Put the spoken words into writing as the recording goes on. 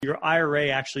Your IRA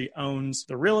actually owns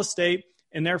the real estate,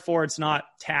 and therefore it's not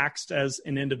taxed as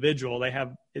an individual. They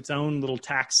have its own little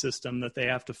tax system that they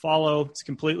have to follow. It's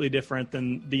completely different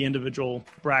than the individual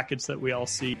brackets that we all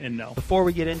see and know. Before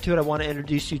we get into it, I want to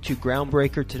introduce you to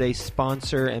Groundbreaker, today's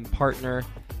sponsor and partner.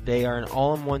 They are an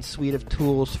all-in-one suite of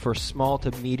tools for small to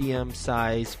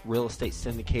medium-sized real estate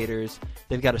syndicators.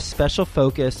 They've got a special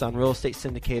focus on real estate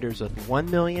syndicators with 1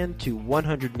 million to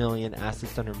 100 million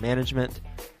assets under management.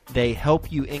 They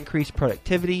help you increase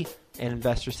productivity and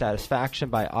investor satisfaction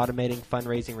by automating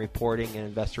fundraising, reporting, and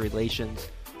investor relations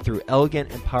through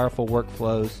elegant and powerful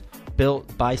workflows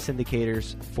built by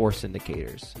syndicators for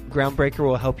syndicators. Groundbreaker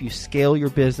will help you scale your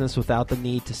business without the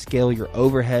need to scale your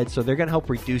overhead. So they're going to help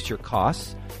reduce your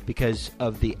costs because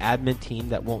of the admin team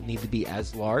that won't need to be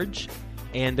as large.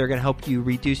 And they're going to help you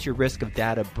reduce your risk of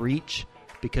data breach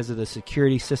because of the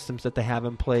security systems that they have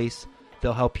in place.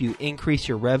 They'll help you increase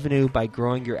your revenue by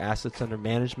growing your assets under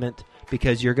management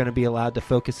because you're going to be allowed to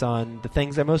focus on the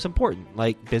things that are most important,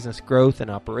 like business growth and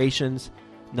operations,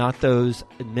 not those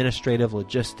administrative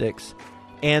logistics.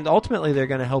 And ultimately, they're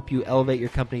going to help you elevate your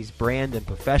company's brand and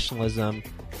professionalism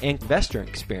and investor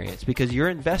experience because your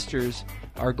investors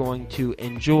are going to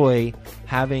enjoy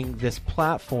having this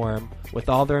platform with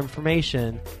all their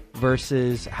information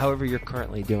versus however you're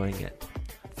currently doing it.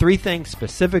 3 things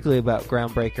specifically about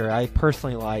Groundbreaker I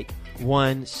personally like.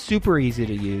 1, super easy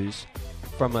to use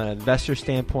from an investor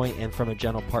standpoint and from a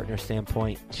general partner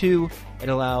standpoint. 2, it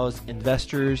allows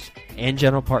investors and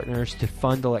general partners to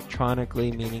fund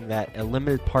electronically, meaning that a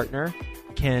limited partner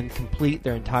can complete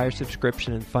their entire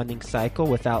subscription and funding cycle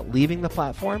without leaving the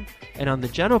platform. And on the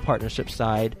general partnership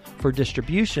side, for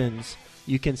distributions,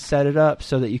 you can set it up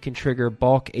so that you can trigger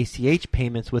bulk ACH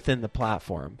payments within the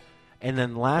platform. And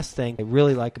then the last thing I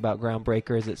really like about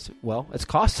Groundbreaker is it's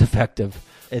cost effective.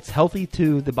 It's healthy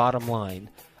to the bottom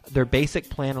line. Their basic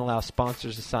plan allows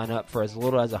sponsors to sign up for as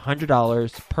little as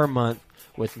 $100 per month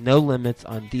with no limits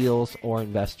on deals or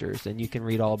investors. And you can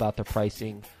read all about their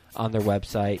pricing on their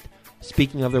website.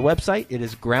 Speaking of their website, it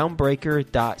is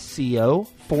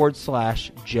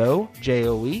groundbreaker.co/Joe,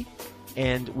 J-O-E.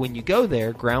 And when you go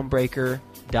there,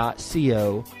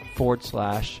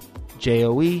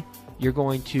 groundbreaker.co/Joe, you're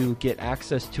going to get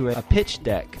access to a pitch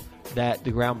deck that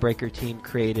the Groundbreaker team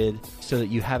created so that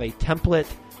you have a template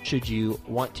should you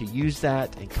want to use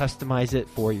that and customize it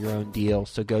for your own deal.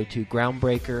 So go to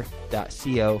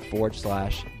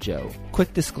groundbreaker.co/Joe.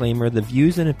 Quick disclaimer, the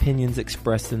views and opinions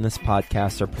expressed in this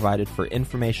podcast are provided for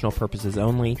informational purposes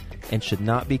only and should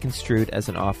not be construed as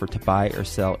an offer to buy or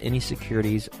sell any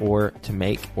securities or to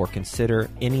make or consider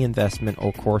any investment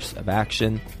or course of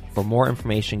action. For more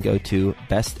information, go to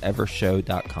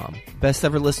bestevershow.com. Best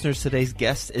Ever listeners, today's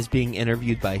guest is being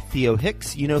interviewed by Theo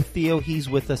Hicks. You know Theo, he's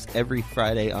with us every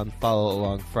Friday on Follow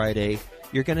Along Friday.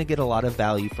 You're going to get a lot of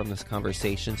value from this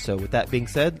conversation. So with that being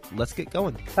said, let's get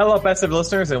going. Hello, Best Ever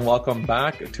listeners, and welcome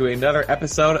back to another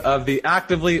episode of the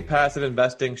Actively Passive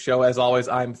Investing Show. As always,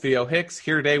 I'm Theo Hicks,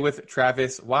 here today with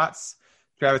Travis Watts.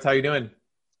 Travis, how you doing?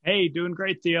 Hey, doing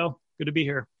great, Theo. Good to be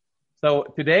here. So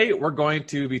today we're going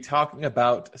to be talking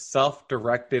about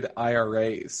self-directed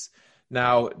IRAs.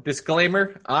 Now,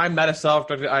 disclaimer, I'm not a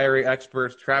self-directed IRA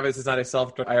expert. Travis is not a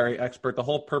self-directed IRA expert. The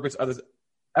whole purpose of this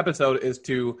episode is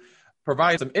to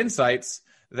provide some insights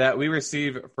that we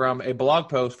receive from a blog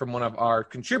post from one of our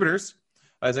contributors.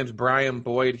 His name is Brian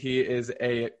Boyd. He is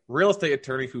a real estate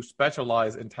attorney who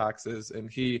specializes in taxes, and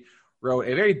he wrote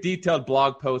a very detailed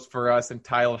blog post for us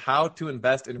entitled How to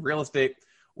Invest in Real Estate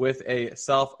with a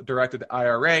Self-Directed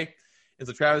IRA. And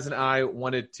so Travis and I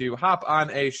wanted to hop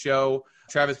on a show.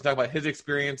 Travis can talk about his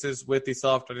experiences with the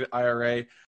self-directed IRA.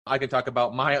 I can talk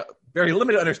about my very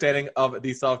limited understanding of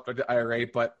the self-directed IRA,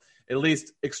 but at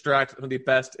least extract some of the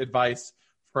best advice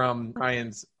from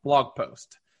Ryan's blog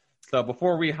post. So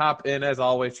before we hop in, as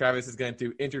always, Travis is going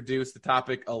to introduce the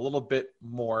topic a little bit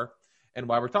more and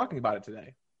why we're talking about it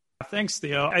today. Thanks,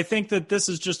 Theo. I think that this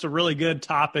is just a really good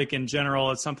topic in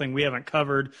general. It's something we haven't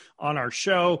covered on our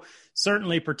show.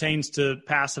 Certainly pertains to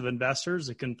passive investors.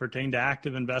 It can pertain to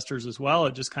active investors as well.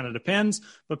 It just kind of depends,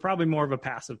 but probably more of a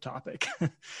passive topic.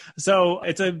 So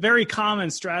it's a very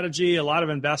common strategy. A lot of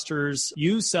investors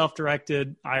use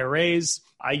self-directed IRAs.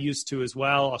 I used to as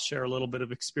well. I'll share a little bit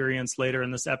of experience later in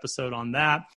this episode on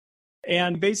that.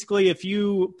 And basically, if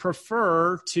you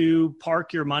prefer to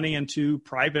park your money into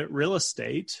private real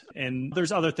estate, and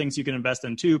there's other things you can invest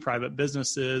in too, private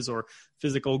businesses or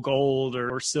physical gold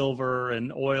or silver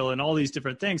and oil and all these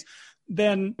different things,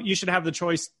 then you should have the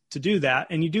choice to do that.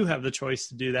 And you do have the choice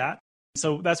to do that.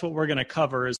 So that's what we're going to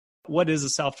cover is what is a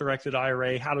self-directed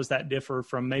IRA? How does that differ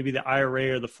from maybe the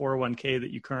IRA or the 401k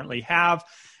that you currently have?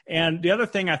 And the other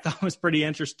thing I thought was pretty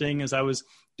interesting as I was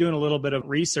doing a little bit of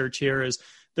research here is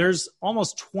there's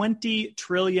almost $20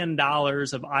 trillion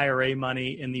of IRA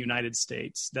money in the United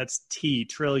States. That's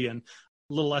trillion,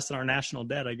 a little less than our national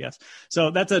debt, I guess.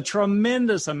 So that's a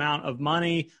tremendous amount of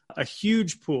money, a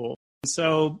huge pool.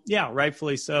 So yeah,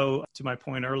 rightfully so, to my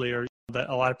point earlier, that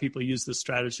a lot of people use this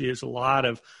strategy. There's a lot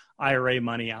of IRA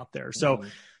money out there. So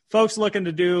folks looking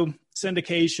to do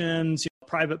syndications,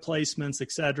 private placements,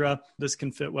 et cetera, this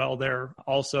can fit well there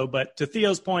also. But to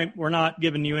Theo's point, we're not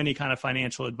giving you any kind of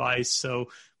financial advice. So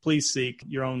please seek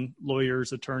your own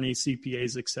lawyers, attorneys,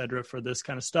 CPAs, et cetera, for this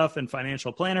kind of stuff and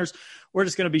financial planners. We're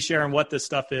just going to be sharing what this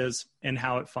stuff is and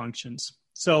how it functions.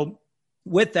 So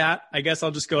with that, I guess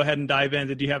I'll just go ahead and dive in.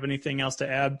 Did you have anything else to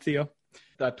add, Theo?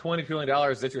 That $20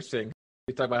 trillion is interesting.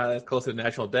 You talk about how that's close to the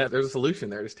national debt. There's a solution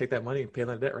there. Just take that money and pay on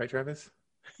that debt, right, Travis?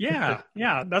 Yeah,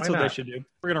 that's what they should do.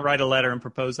 We're going to write a letter and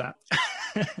propose that.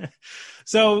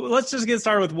 So let's just get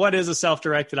started with what is a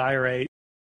self-directed IRA.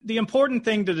 The important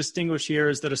thing to distinguish here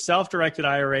is that a self-directed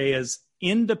IRA is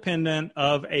independent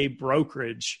of a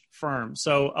brokerage firm.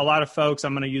 So a lot of folks,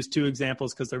 I'm going to use two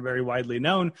examples because they're very widely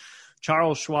known,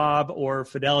 Charles Schwab or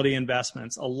Fidelity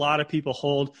Investments. A lot of people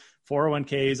hold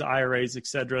 401ks, IRAs, et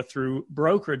cetera, through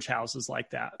brokerage houses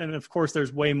like that. And of course,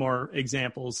 there's way more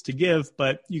examples to give,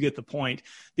 but you get the point.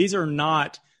 These are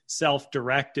not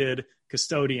self-directed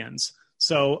custodians.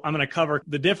 So I'm going to cover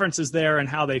the differences there and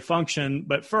how they function.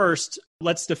 But first,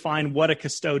 let's define what a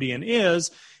custodian is.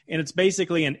 And it's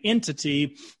basically an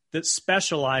entity that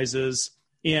specializes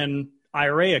in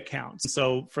IRA accounts.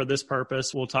 So for this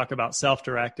purpose, we'll talk about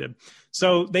self-directed.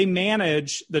 So they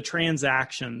manage the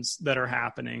transactions that are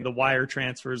happening, the wire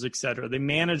transfers, et cetera. They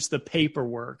manage the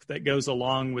paperwork that goes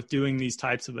along with doing these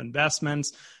types of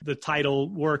investments, the title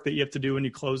work that you have to do when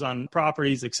you close on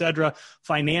properties, et cetera,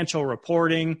 financial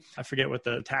reporting. I forget what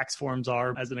the tax forms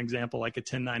are as an example, like a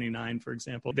 1099, for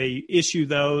example. They issue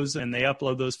those and they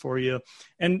upload those for you.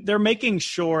 And they're making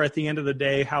sure at the end of the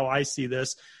day, how I see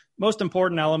this, most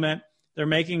important element, they're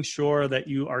making sure that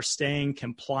you are staying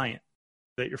compliant,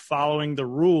 that you're following the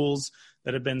rules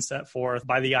that have been set forth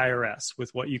by the IRS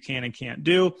with what you can and can't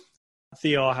do.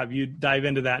 Theo, I'll have you dive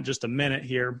into that in just a minute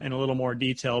here in a little more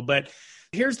detail. But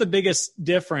here's the biggest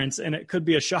difference, and it could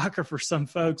be a shocker for some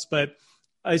folks, but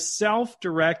a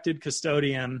self-directed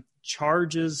custodian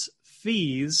charges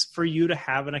fees for you to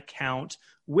have an account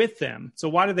with them. So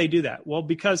why do they do that? Well,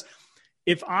 because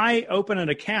if I open an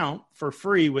account for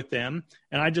free with them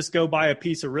and I just go buy a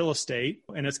piece of real estate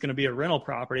and it's going to be a rental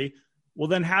property, well,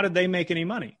 then how did they make any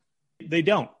money? They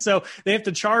don't. So they have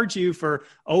to charge you for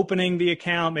opening the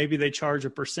account. Maybe they charge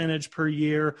a percentage per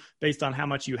year based on how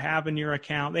much you have in your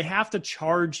account. They have to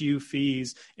charge you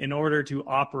fees in order to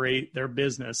operate their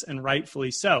business, and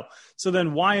rightfully so. So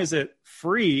then why is it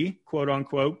free, quote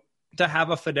unquote, to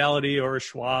have a Fidelity or a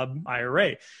Schwab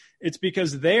IRA? It's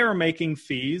because they are making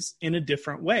fees in a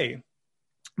different way.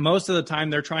 Most of the time,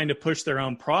 they're trying to push their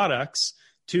own products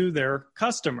to their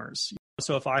customers.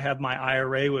 So if I have my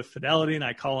IRA with Fidelity and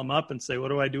I call them up and say, what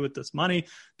do I do with this money?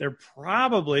 They're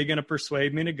probably going to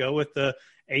persuade me to go with the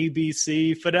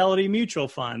ABC Fidelity Mutual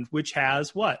Fund, which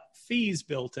has what? Fees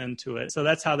built into it. So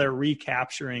that's how they're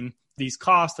recapturing these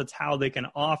costs. That's how they can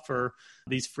offer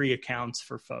these free accounts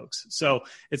for folks. So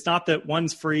it's not that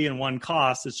one's free and one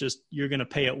costs. It's just you're going to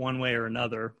pay it one way or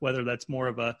another, whether that's more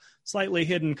of a slightly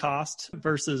hidden cost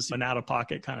versus an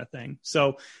out-of-pocket kind of thing.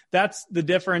 So that's the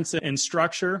difference in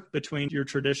structure between your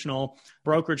traditional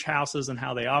brokerage houses and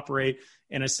how they operate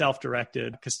and a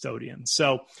self-directed custodian.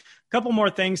 So a couple more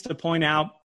things to point out.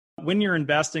 When you're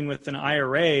investing with an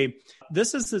IRA,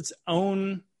 this is its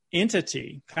own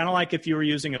entity, kind of like if you were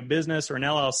using a business or an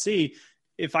LLC.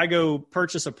 If I go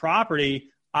purchase a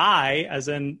property, I, as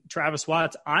in Travis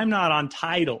Watts, I'm not on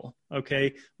title,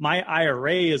 okay? My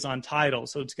IRA is on title.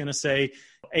 So it's going to say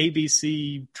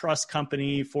ABC Trust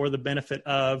Company for the benefit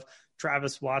of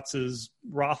Travis Watts's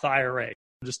Roth IRA.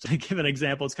 Just to give an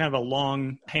example, it's kind of a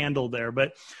long handle there,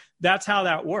 but that's how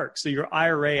that works. So your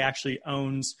IRA actually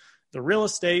owns the real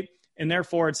estate, and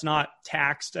therefore it's not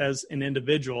taxed as an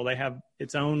individual. They have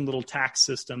its own little tax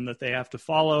system that they have to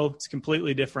follow. It's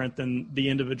completely different than the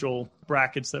individual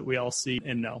brackets that we all see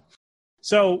and know.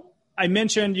 So I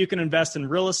mentioned you can invest in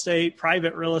real estate,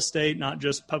 private real estate, not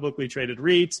just publicly traded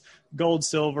REITs, gold,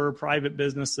 silver, private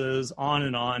businesses, on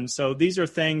and on. So these are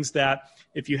things that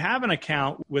if you have an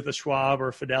account with a Schwab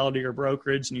or Fidelity or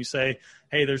brokerage and you say,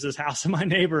 hey, there's this house in my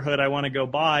neighborhood I want to go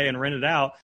buy and rent it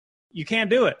out, you can't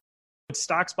do it.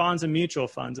 Stocks, bonds, and mutual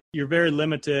funds. You're very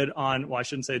limited on, well, I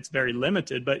shouldn't say it's very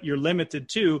limited, but you're limited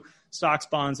to stocks,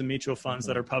 bonds, and mutual funds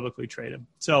that are publicly traded.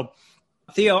 So,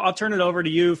 Theo, I'll turn it over to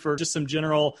you for just some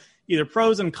general either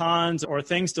pros and cons or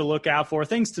things to look out for,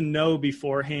 things to know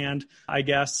beforehand, I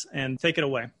guess, and take it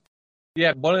away.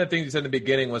 Yeah, one of the things you said in the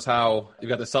beginning was how you've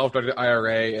got the self-directed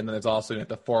IRA, and then there's also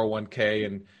the 401k.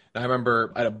 And I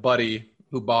remember I had a buddy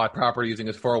who bought property using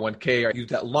his 401k, or used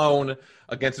that loan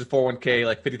against his 401k,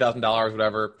 like $50,000,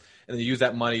 whatever, and then use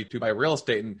that money to buy real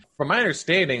estate. And from my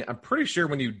understanding, I'm pretty sure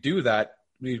when you do that,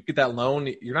 when you get that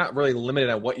loan, you're not really limited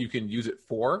on what you can use it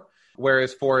for.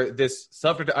 Whereas for this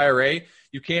self-directed IRA,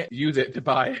 you can't use it to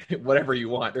buy whatever you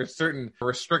want. There's certain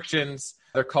restrictions.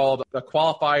 They're called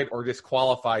qualified or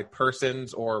disqualified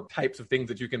persons or types of things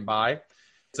that you can buy.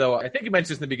 So I think you mentioned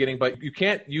this in the beginning, but you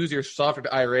can't use your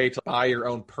self-directed IRA to buy your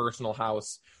own personal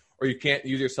house, or you can't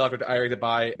use your self-directed IRA to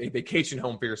buy a vacation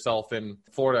home for yourself in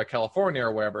Florida, California,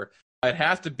 or wherever. It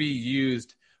has to be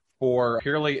used for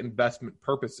purely investment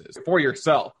purposes for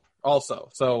yourself also.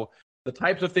 So the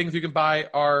types of things you can buy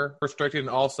are restricted, and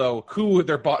also who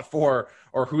they're bought for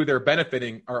or who they're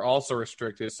benefiting are also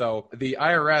restricted. So the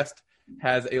IRS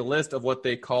has a list of what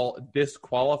they call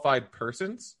disqualified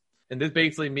persons. And this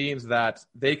basically means that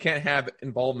they can't have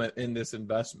involvement in this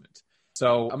investment.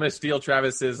 So I'm going to steal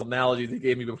Travis's analogy that he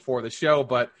gave me before the show,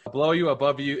 but below you,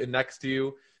 above you, and next to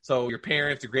you. So your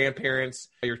parents, your grandparents,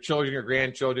 your children, your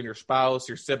grandchildren, your spouse,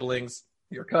 your siblings,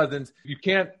 your cousins. You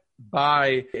can't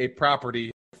buy a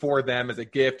property for them as a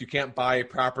gift. You can't buy a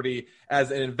property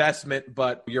as an investment,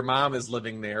 but your mom is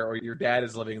living there or your dad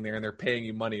is living there and they're paying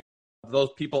you money.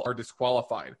 Those people are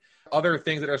disqualified. Other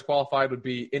things that are disqualified would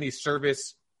be any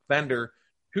service vendor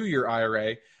to your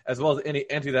IRA, as well as any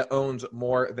entity that owns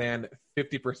more than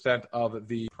 50% of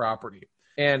the property.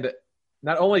 And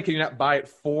not only can you not buy it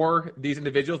for these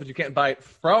individuals, but you can't buy it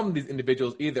from these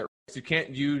individuals either. So you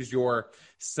can't use your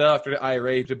self-directed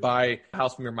IRA to buy a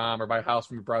house from your mom or buy a house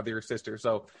from your brother or sister.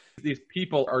 So these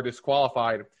people are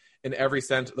disqualified in every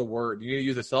sense of the word. You need to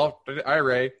use a self-directed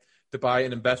IRA to buy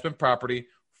an investment property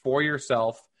for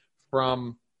yourself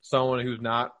from someone who's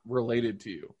not related to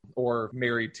you or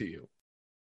married to you.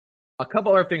 A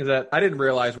couple other things that I didn't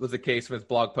realize was the case from his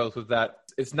blog post was that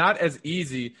it's not as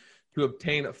easy to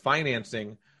obtain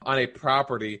financing on a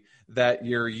property that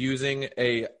you're using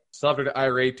a self-directed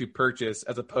IRA to purchase,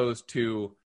 as opposed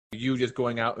to you just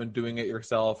going out and doing it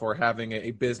yourself or having a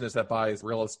business that buys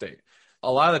real estate.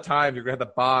 A lot of the time, you're going to have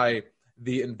to buy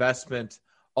the investment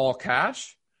all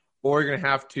cash, or you're going to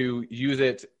have to use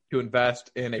it to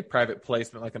invest in a private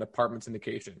placement like an apartment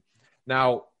syndication.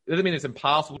 Now, it doesn't mean it's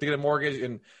impossible to get a mortgage,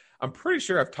 and I'm pretty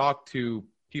sure I've talked to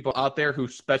people out there who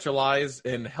specialize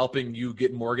in helping you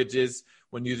get mortgages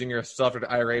when using your self-directed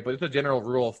IRA, but it's a general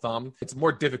rule of thumb. It's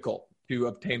more difficult to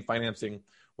obtain financing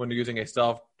when you're using a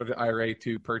self-directed IRA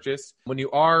to purchase. When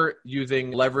you are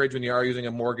using leverage, when you are using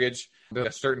a mortgage, there's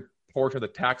a certain portion of the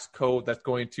tax code that's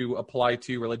going to apply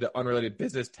to related to unrelated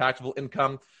business taxable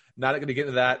income. Not going to get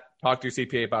into that. Talk to your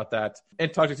CPA about that,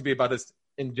 and talk to your CPA about this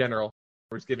in general.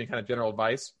 We're just giving kind of general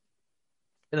advice.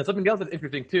 And then something else that's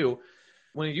interesting too,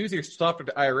 when you use your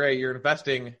self-directed IRA, you're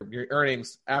investing your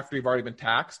earnings after you've already been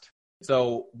taxed.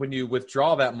 So when you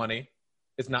withdraw that money,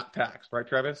 it's not taxed, right,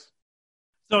 Travis?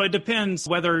 So it depends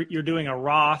whether you're doing a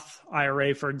Roth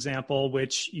IRA, for example,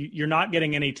 which you're not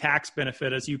getting any tax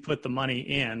benefit as you put the money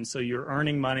in. So you're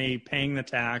earning money, paying the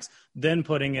tax, then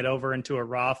putting it over into a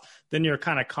Roth. Then you're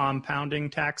kind of compounding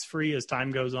tax-free as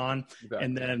time goes on. Exactly.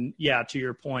 And then, yeah, to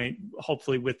your point,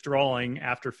 hopefully withdrawing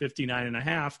after 59 and a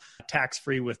half,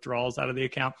 tax-free withdrawals out of the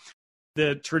account.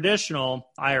 The traditional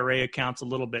IRA account's a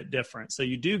little bit different. So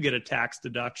you do get a tax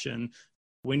deduction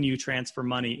when you transfer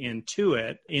money into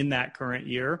it in that current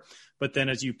year. But then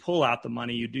as you pull out the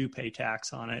money, you do pay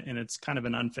tax on it. And it's kind of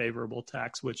an unfavorable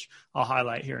tax, which I'll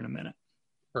highlight here in a minute.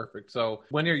 Perfect. So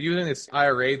when you're using this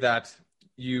IRA that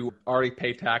you already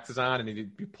pay taxes on and you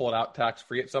pull it out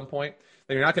tax-free at some point,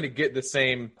 then you're not going to get the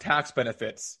same tax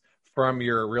benefits from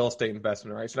your real estate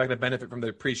investment, right? So you're not going to benefit from the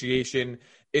depreciation,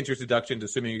 interest deductions,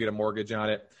 assuming you get a mortgage on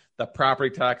it, the property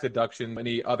tax deduction,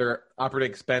 any other operating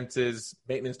expenses,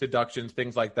 maintenance deductions,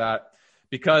 things like that,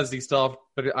 because the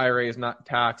self-directed IRA is not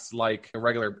taxed like a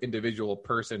regular individual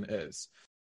person is.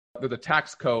 There's a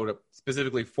tax code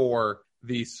specifically for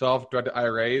the self-directed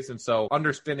IRAs, and so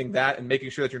understanding that and making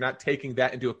sure that you're not taking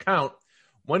that into account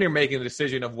when you're making the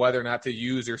decision of whether or not to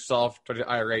use your self-directed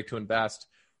IRA to invest.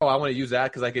 Oh, I want to use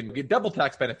that because I can get double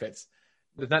tax benefits.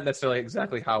 That's not necessarily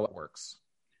exactly how it works.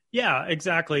 Yeah,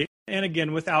 exactly. And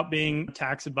again, without being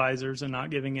tax advisors and not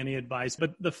giving any advice.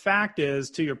 But the fact is,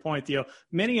 to your point, Theo,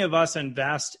 many of us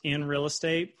invest in real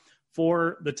estate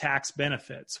for the tax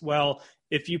benefits. Well,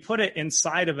 if you put it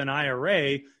inside of an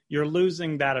IRA, you're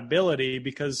losing that ability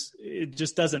because it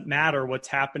just doesn't matter what's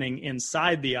happening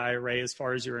inside the IRA as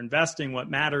far as your investing. What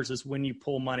matters is when you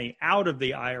pull money out of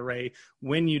the IRA,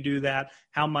 when you do that,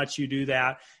 how much you do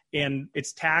that. And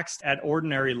it's taxed at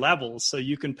ordinary levels. So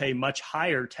you can pay much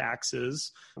higher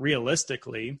taxes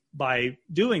realistically by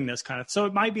doing this kind of. So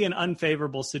it might be an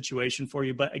unfavorable situation for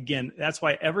you. But again, that's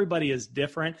why everybody is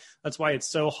different. That's why it's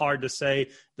so hard to say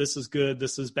this is good,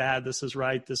 this is bad, this is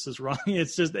right, this is wrong.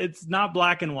 It's not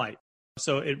black and white.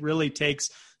 So it really takes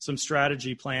some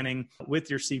strategy planning with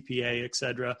your CPA, et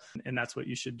cetera. And that's what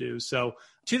you should do. So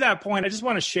to that point, I just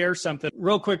want to share something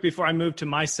real quick before I move to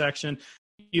my section.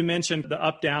 You mentioned the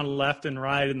up, down, left, and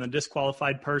right, and the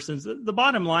disqualified persons. The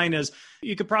bottom line is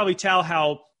you could probably tell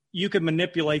how you could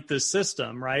manipulate this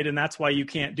system, right? And that's why you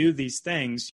can't do these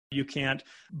things. You can't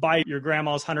buy your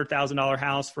grandma's $100,000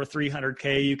 house for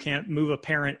 $300K. You can't move a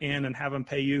parent in and have them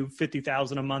pay you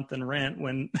 $50,000 a month in rent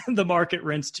when the market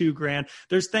rent's $2,000.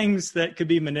 There's things that could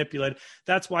be manipulated.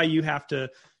 That's why you have to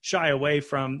shy away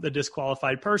from the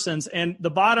disqualified persons. And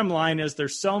the bottom line is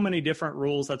there's so many different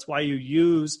rules. That's why you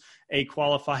use a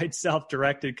qualified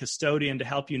self-directed custodian to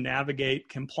help you navigate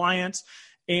compliance.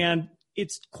 And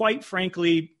it's quite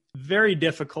frankly very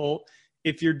difficult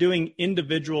if you're doing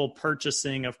individual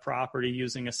purchasing of property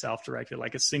using a self-directed,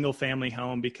 like a single family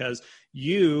home, because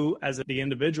you as the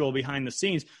individual behind the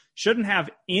scenes shouldn't have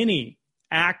any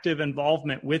active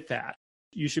involvement with that.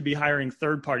 You should be hiring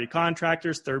third-party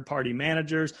contractors, third-party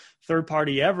managers,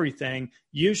 third-party everything.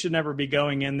 You should never be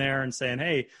going in there and saying,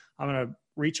 hey, I'm going to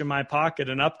reach in my pocket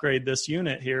and upgrade this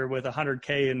unit here with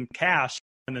 $100K in cash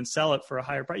and then sell it for a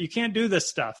higher price. You can't do this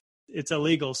stuff. It's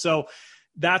illegal. So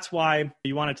that's why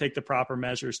you want to take the proper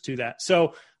measures to that.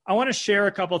 So I want to share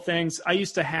a couple of things. I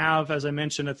used to have, as I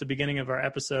mentioned at the beginning of our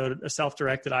episode, a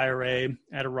self-directed IRA,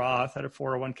 at a Roth, at a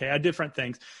 401k, I had different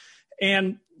things.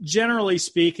 And generally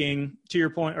speaking, to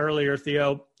your point earlier,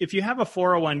 Theo, if you have a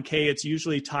 401k, it's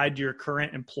usually tied to your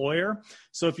current employer.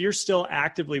 So if you're still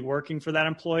actively working for that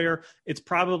employer, it's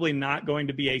probably not going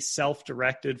to be a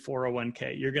self-directed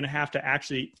 401k. You're going to have to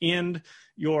actually end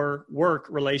your work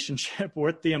relationship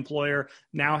with the employer,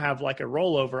 now have like a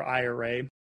rollover IRA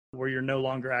where you're no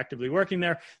longer actively working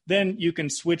there. Then you can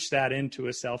switch that into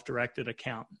a self-directed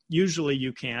account. Usually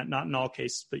you can't, not in all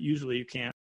cases, but usually you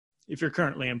can't if you're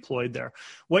currently employed there.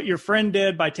 What your friend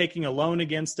did by taking a loan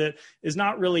against it is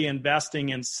not really investing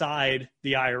inside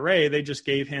the IRA. They just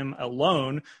gave him a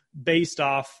loan based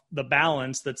off the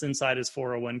balance that's inside his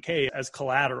 401k as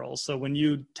collateral. So when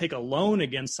you take a loan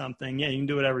against something, yeah, you can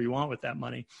do whatever you want with that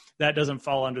money. That doesn't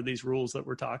fall under these rules that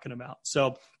we're talking about.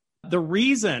 So the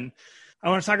reason I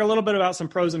want to talk a little bit about some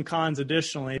pros and cons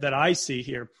additionally that I see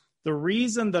here. The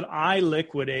reason that I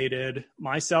liquidated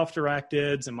my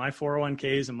self-directeds and my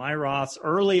 401ks and my Roths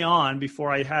early on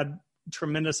before I had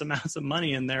tremendous amounts of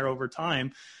money in there over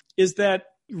time is that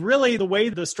really the way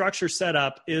the structure's set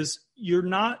up is you're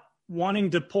not wanting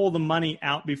to pull the money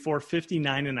out before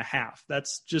 59 and a half.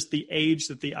 That's just the age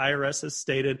that the IRS has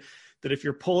stated that if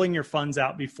you're pulling your funds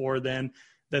out before then,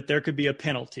 that there could be a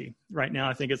penalty. Right now,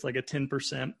 I think it's like a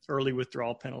 10% early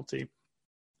withdrawal penalty.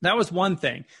 That was one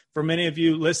thing. For many of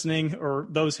you listening or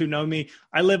those who know me,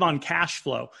 I live on cash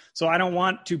flow. So I don't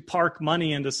want to park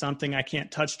money into something I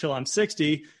can't touch till I'm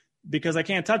 60 because I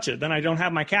can't touch it. Then I don't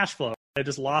have my cash flow. I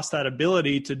just lost that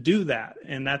ability to do that.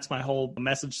 And that's my whole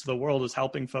message to the world, is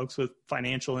helping folks with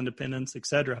financial independence, et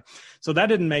cetera. So that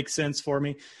didn't make sense for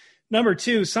me. Number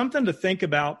two, something to think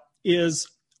about is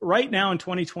right now in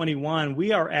 2021,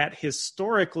 we are at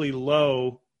historically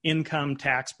low income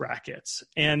tax brackets.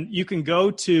 And you can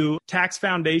go to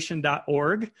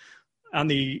taxfoundation.org. On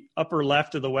the upper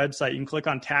left of the website, you can click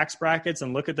on tax brackets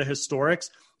and look at the historics.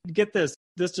 Get this.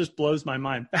 This just blows my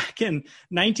mind. Back in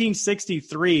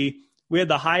 1963, we had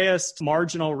the highest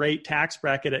marginal rate tax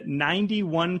bracket at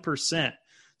 91%.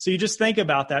 So you just think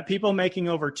about that. People making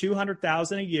over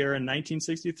 $200,000 a year in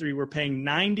 1963 were paying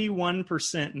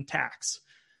 91% in tax.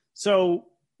 So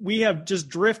we have just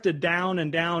drifted down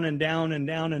and down and down and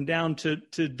down and down to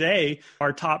today.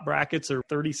 Our top brackets are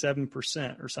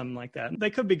 37% or something like that. They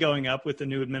could be going up with the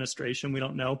new administration. We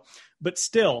don't know. But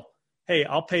still, hey,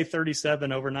 I'll pay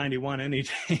 37 over 91 any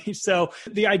day. So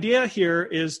the idea here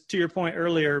is, to your point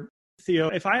earlier, Theo,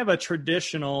 if I have a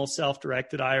traditional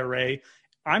self-directed IRA,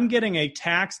 I'm getting a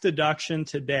tax deduction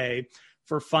today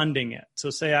for funding it.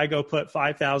 So say I go put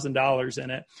 $5,000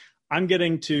 in it. I'm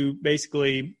getting to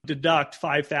basically deduct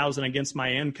 $5,000 against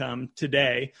my income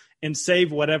today and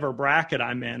save whatever bracket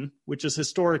I'm in, which is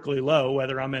historically low,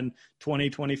 whether I'm in 20,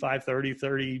 25, 30,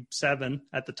 37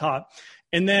 at the top.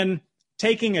 And then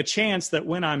taking a chance that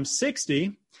when I'm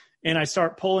 60 and I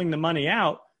start pulling the money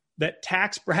out, that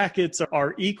tax brackets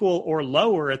are equal or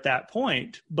lower at that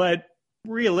point. But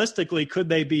realistically, could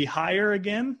they be higher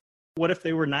again? What if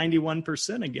they were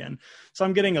 91% again? So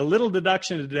I'm getting a little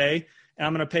deduction today, and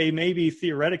I'm going to pay maybe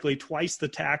theoretically twice the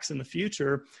tax in the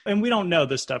future. And we don't know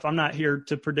this stuff. I'm not here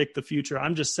to predict the future.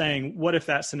 I'm just saying, what if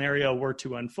that scenario were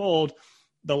to unfold?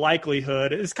 The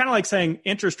likelihood, it's kind of like saying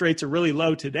interest rates are really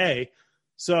low today.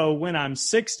 So when I'm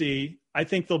 60, I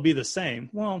think they'll be the same.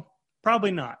 Well,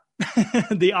 probably not.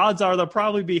 The odds are they'll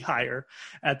probably be higher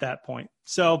at that point.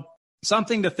 So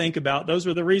something to think about. Those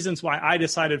were the reasons why I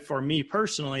decided for me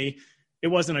personally, it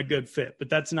wasn't a good fit. But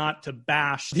that's not to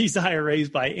bash these IRAs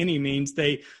by any means.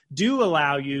 They do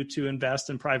allow you to invest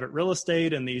in private real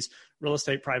estate and these real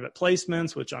estate private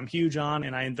placements, which I'm huge on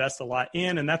and I invest a lot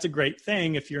in. And that's a great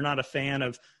thing if you're not a fan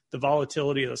of the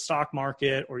volatility of the stock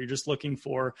market, or you're just looking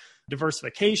for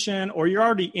diversification, or you're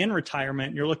already in retirement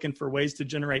and you're looking for ways to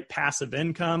generate passive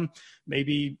income.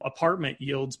 Maybe apartment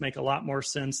yields make a lot more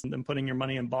sense than putting your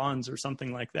money in bonds or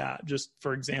something like that, just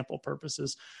for example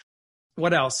purposes.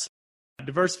 What else?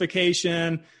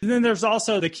 Diversification. And then there's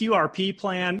also the QRP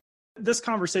plan. This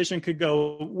conversation could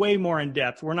go way more in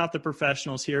depth. We're not the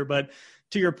professionals here, but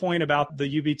to your point about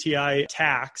the UBTI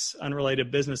tax,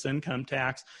 unrelated business income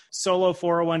tax, solo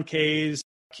 401ks,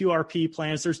 QRP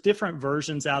plans, there's different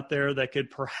versions out there that could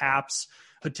perhaps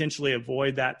potentially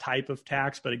avoid that type of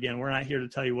tax. But again, we're not here to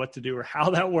tell you what to do or how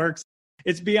that works.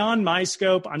 It's beyond my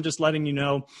scope. I'm just letting you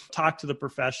know, talk to the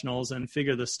professionals and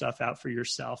figure this stuff out for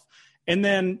yourself. And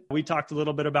then we talked a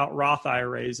little bit about Roth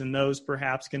IRAs, and those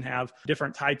perhaps can have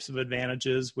different types of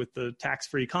advantages with the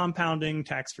tax-free compounding,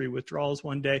 tax-free withdrawals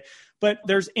one day. But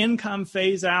there's income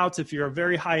phase outs. If you're a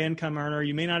very high income earner,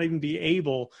 you may not even be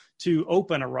able to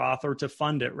open a Roth or to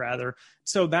fund it rather.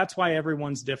 So that's why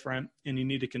everyone's different, and you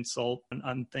need to consult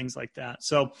on things like that.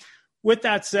 So with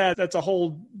that said, that's a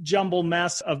whole jumble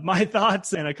mess of my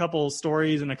thoughts and a couple of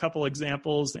stories and a couple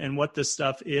examples and what this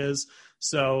stuff is.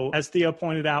 So as Theo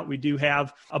pointed out, we do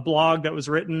have a blog that was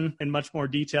written in much more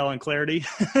detail and clarity.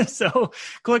 So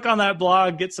click on that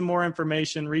blog, get some more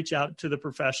information, reach out to the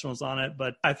professionals on it.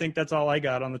 But I think that's all I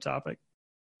got on the topic.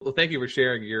 Well, thank you for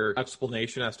sharing your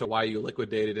explanation as to why you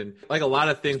liquidated. And like a lot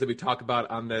of things that we talk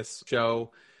about on this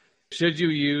show, should you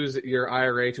use your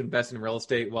IRA to invest in real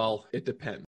estate? Well, it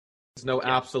depends. There's no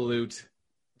absolute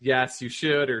yes, you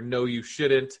should, or no, you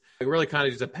shouldn't. It really kind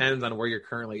of just depends on where you're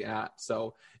currently at.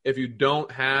 So if you don't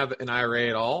have an IRA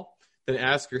at all, then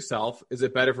ask yourself, is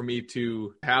it better for me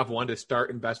to have one to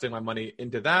start investing my money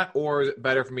into that? Or is it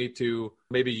better for me to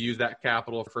maybe use that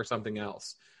capital for something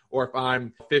else? Or if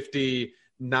I'm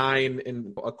 59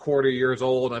 and a quarter years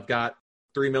old and I've got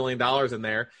 $3 million in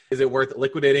there, is it worth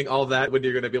liquidating all that when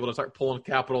you're going to be able to start pulling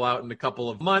capital out in a couple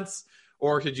of months?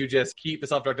 Or should you just keep the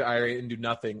self-directed IRA and do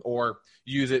nothing, or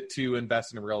use it to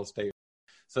invest in real estate?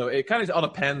 So it kind of all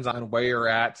depends on where you're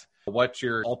at, what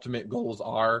your ultimate goals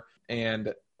are,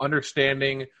 and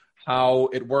understanding how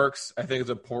it works, I think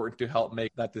is important to help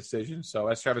make that decision. So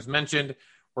as Travis mentioned,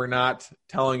 we're not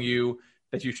telling you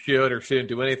that you should or shouldn't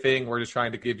do anything. We're just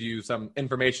trying to give you some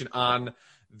information on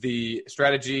the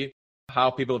strategy, how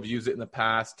people have used it in the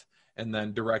past, and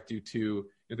then direct you to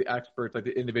the experts, like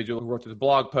the individual who wrote this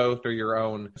blog post or your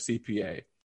own CPA.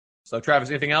 So Travis,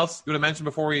 anything else you want to mention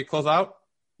before we close out?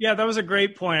 Yeah, that was a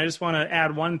great point. I just want to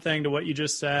add one thing to what you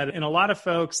just said. And a lot of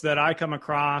folks that I come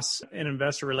across in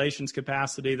investor relations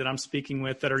capacity that I'm speaking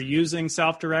with that are using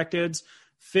self-directeds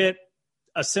fit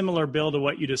a similar bill to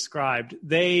what you described.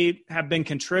 They have been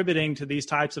contributing to these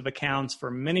types of accounts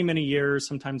for many, many years,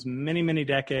 sometimes many, many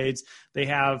decades. They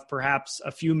have perhaps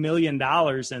a few $1 million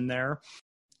in there.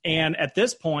 And at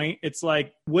this point, it's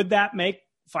like, would that make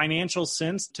financial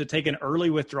sense to take an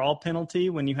early withdrawal penalty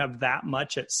when you have that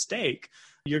much at stake?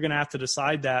 You're going to have to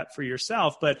decide that for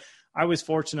yourself. But I was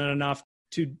fortunate enough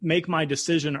to make my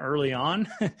decision early on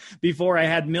before I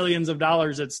had millions of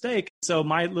dollars at stake. So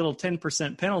my little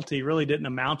 10% penalty really didn't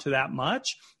amount to that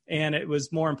much. And it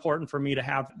was more important for me to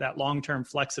have that long-term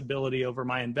flexibility over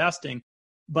my investing.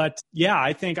 But yeah,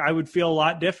 I think I would feel a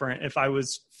lot different if I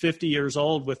was 50 years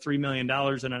old with $3 million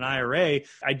in an IRA.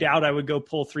 I doubt I would go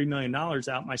pull $3 million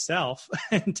out myself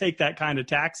and take that kind of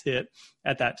tax hit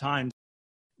at that time.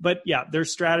 But yeah,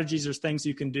 there's strategies, there's things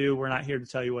you can do. We're not here to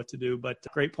tell you what to do, but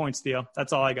great points, Theo.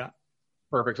 That's all I got.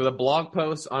 Perfect. So the blog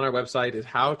post on our website is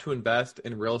how to invest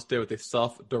in real estate with a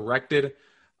self-directed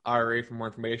IRA. For more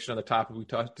information on the topic we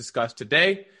discussed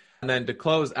today. And then to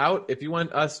close out, if you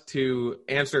want us to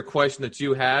answer a question that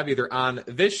you have either on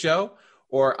this show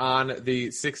or on the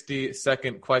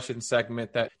 60-second question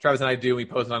segment that Travis and I do. We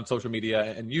post it on social media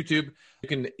and YouTube. You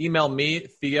can email me,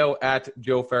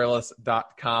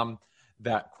 theo@joefairless.com,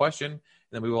 that question, and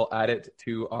then we will add it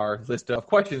to our list of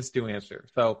questions to answer.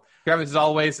 So, Travis, as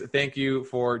always, thank you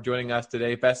for joining us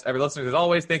today. Best ever listeners, as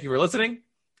always, thank you for listening.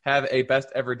 Have a best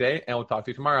ever day, and we'll talk to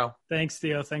you tomorrow. Thanks,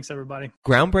 Theo. Thanks, everybody.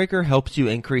 Groundbreaker helps you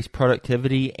increase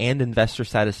productivity and investor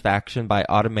satisfaction by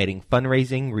automating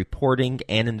fundraising, reporting,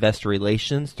 and investor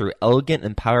relations through elegant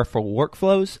and powerful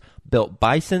workflows built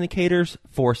by syndicators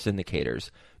for syndicators.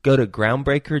 Go to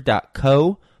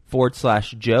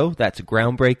groundbreaker.co/Joe. That's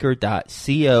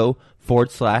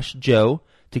groundbreaker.co/Joe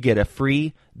to get a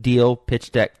free deal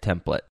pitch deck template.